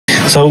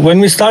So when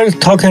we started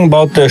talking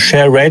about the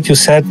share rate, you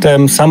said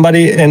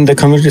somebody in the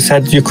community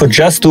said you could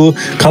just do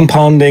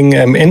compounding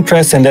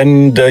interest, and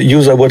then the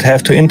user would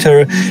have to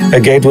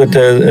interrogate with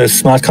the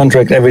smart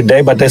contract every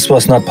day, but this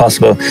was not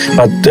possible.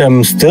 But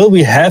still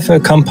we have a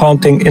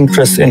compounding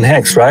interest in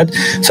HEX, right?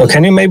 So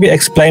can you maybe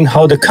explain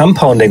how the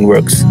compounding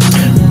works?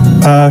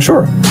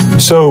 Sure.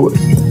 So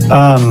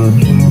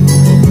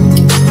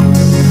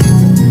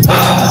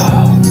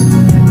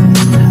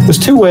there's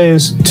two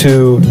ways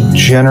to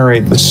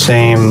generate the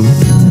same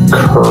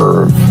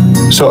curve.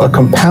 So a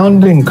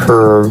compounding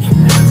curve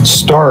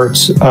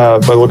starts by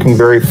looking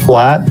very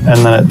flat,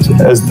 and then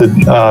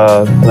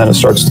it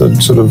starts to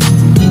sort of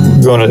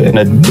go in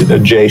a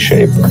J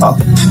shape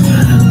up.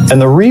 And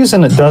the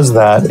reason it does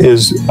that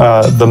is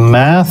the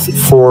math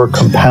for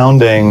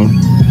compounding,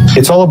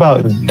 it's all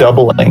about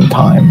doubling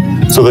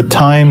time. So the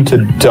time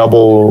to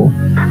double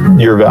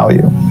your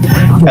value.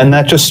 And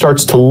that just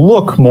starts to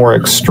look more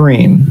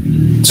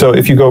extreme. So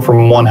if you go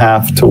from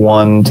 1/2 to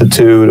 1 to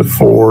 2 to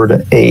 4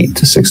 to 8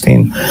 to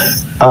 16,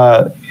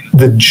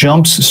 the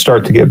jumps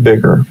start to get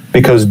bigger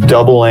because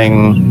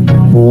doubling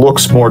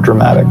looks more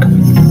dramatic.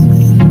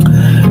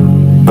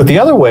 But the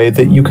other way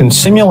that you can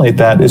simulate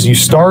that is you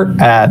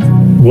start at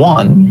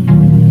 1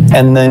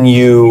 and then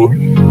you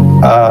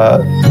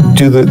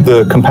do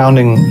the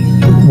compounding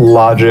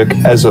logic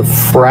as a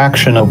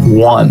fraction of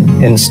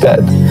 1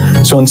 instead.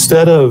 So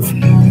instead of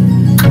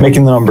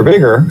making the number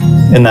bigger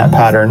in that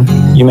pattern,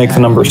 you make the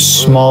number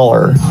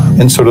smaller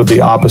in sort of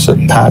the opposite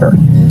pattern.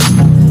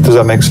 Does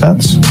that make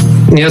sense?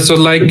 Yeah, so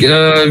like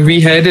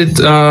we had it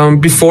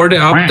before the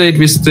update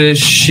with the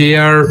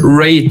share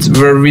rate,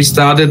 where we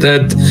started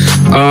at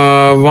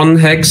 1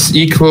 hex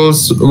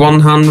equals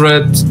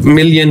 100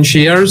 million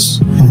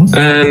shares,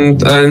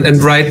 and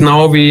right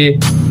now we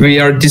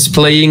are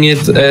displaying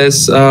it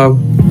as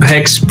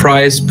hex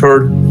price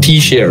per T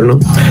share, no?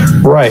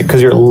 Right,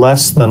 because you're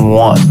less than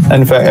 1.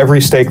 And in fact,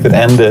 every stake that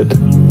ended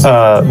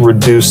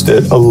reduced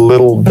it a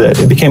little bit.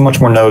 It became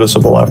much more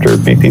noticeable after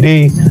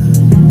BPD.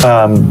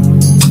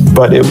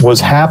 But it was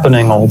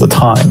happening all the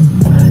time,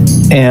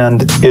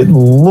 and it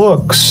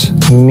looks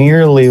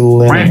nearly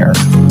linear.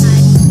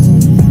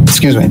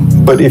 Excuse me.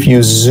 But if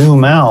you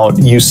zoom out,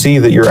 you see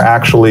that you're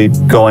actually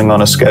going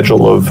on a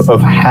schedule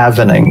of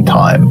halvening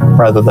time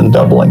rather than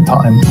doubling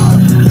time.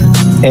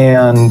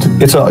 And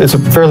it's a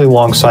fairly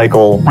long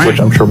cycle, which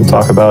I'm sure we'll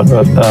talk about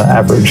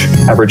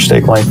average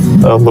stake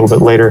length a little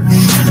bit later.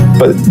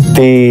 But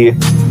the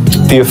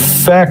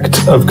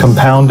effect of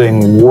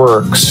compounding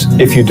works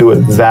if you do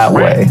it that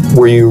way,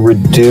 where you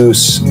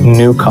reduce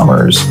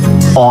newcomers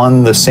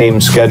on the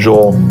same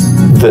schedule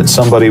that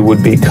somebody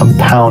would be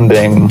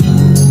compounding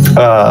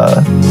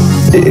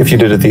if you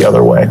did it the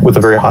other way, with a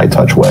very high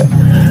touch way.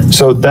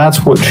 So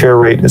that's what share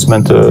rate is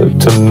meant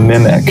to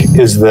mimic,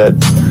 is that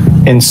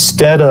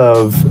instead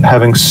of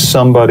having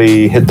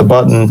somebody hit the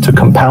button to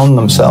compound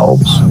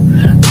themselves,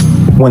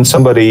 when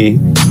somebody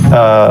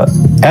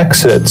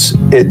exits,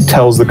 it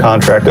tells the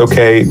contract,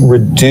 okay,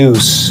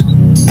 reduce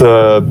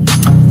the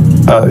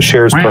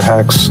shares per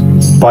hex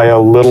by a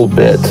little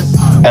bit,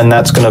 and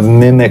that's going to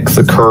mimic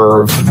the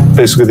curve,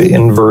 basically the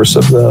inverse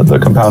of the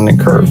compounding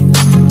curve.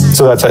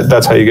 So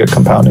that's how you get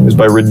compounding, is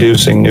by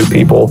reducing new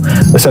people,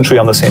 essentially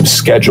on the same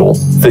schedule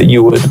that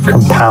you would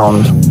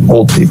compound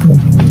old people.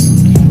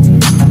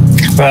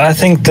 Well, I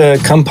think the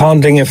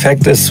compounding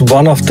effect is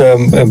one of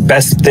the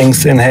best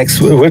things in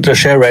HEX, with the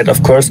share rate,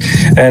 of course.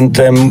 And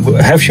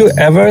have you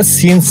ever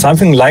seen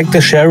something like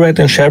the share rate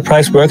and share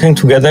price working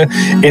together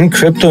in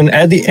crypto and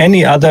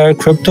any other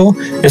crypto?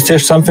 Is there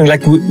something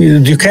like,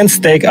 you can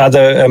stake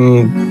other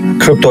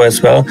crypto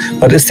as well,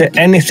 but is there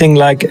anything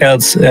like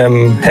else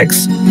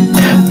HEX?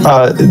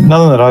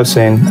 None that I've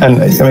seen.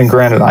 And I mean,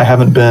 granted, I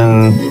haven't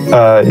been,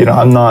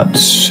 I'm not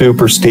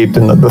super steeped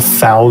in the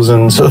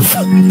thousands of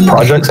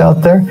projects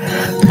out there.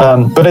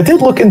 But I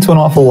did look into an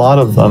awful lot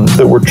of them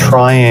that were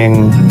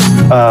trying,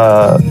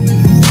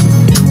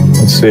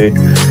 let's see.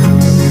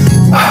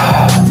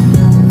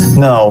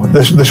 No,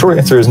 the short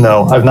answer is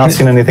no. I've not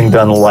seen anything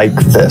done like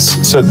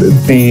this. So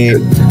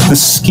the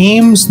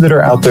schemes that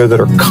are out there that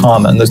are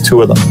common, there's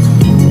two of them.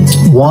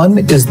 One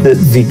is that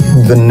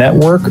the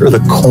network or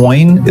the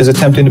coin is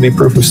attempting to be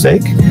proof of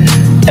stake.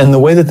 And the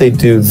way that they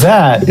do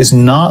that is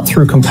not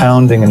through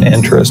compounding and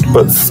interest,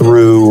 but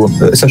through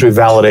essentially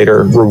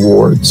validator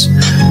rewards.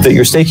 That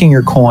you're staking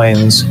your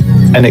coins,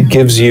 and it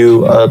gives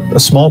you a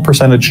small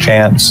percentage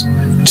chance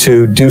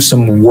to do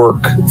some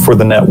work for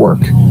the network.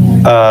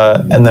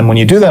 And then when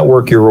you do that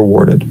work, you're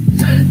rewarded.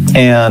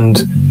 And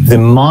the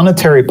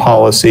monetary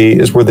policy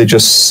is where they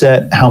just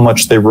set how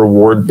much they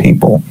reward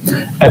people,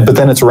 but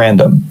then it's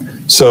random.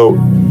 So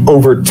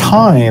over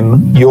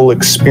time, you'll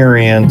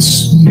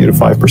experience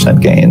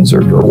 5% gains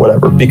or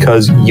whatever,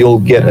 because you'll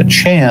get a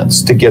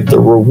chance to get the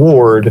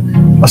reward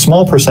a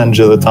small percentage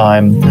of the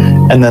time,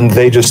 and then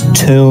they just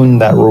tune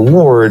that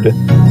reward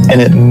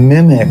and it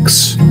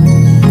mimics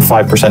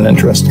 5%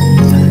 interest.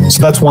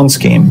 So that's one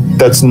scheme.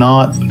 That's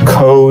not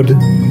code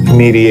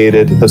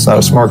mediated. That's not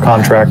a smart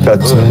contract.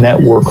 That's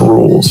network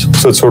rules.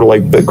 So it's sort of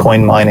like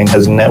Bitcoin mining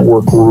has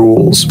network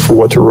rules for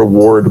what to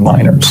reward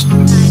miners.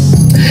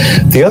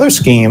 The other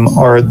scheme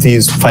are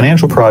these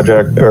financial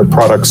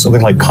products,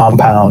 something like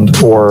Compound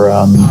or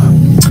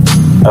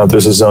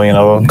there's a zillion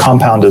of them.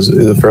 Compound is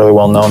a fairly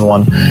well-known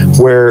one,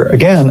 where,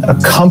 again, a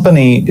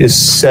company is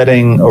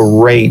setting a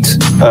rate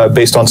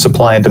based on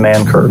supply and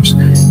demand curves.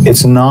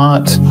 It's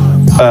not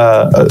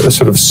a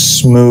sort of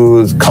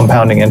smooth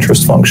compounding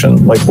interest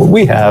function like what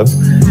we have,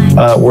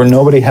 where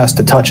nobody has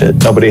to touch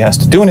it, nobody has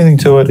to do anything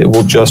to it, it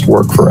will just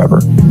work forever.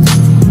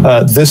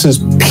 This is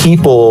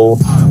people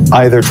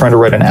either trying to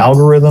write an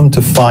algorithm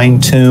to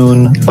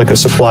fine-tune like a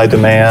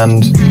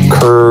supply-demand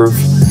curve.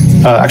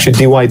 Actually,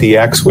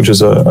 DYDX, which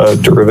is a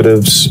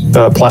derivatives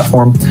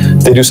platform,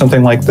 they do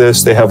something like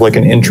this. They have like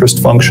an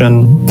interest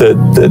function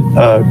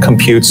that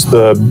computes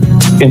the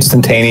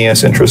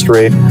instantaneous interest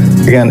rate.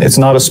 Again, it's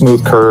not a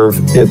smooth curve.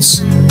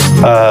 It's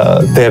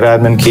they have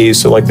admin keys,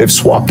 so like they've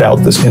swapped out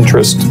this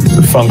interest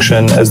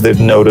function as they've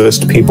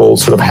noticed people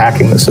sort of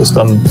hacking the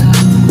system.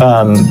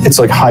 It's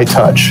like high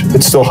touch.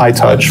 It's still high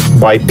touch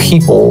by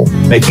people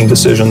making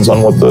decisions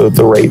on what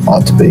the rate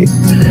ought to be.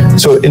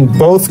 So in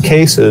both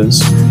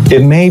cases,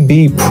 it may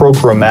be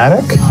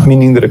programmatic,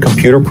 meaning that a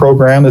computer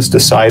program is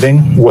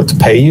deciding what to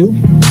pay you,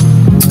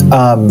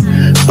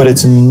 but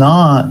it's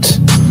not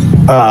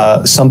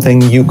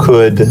something you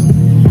could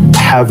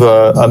have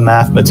a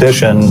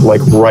mathematician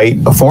like write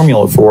a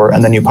formula for,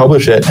 and then you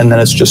publish it, and then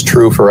it's just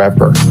true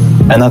forever.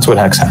 And that's what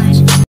HEX has.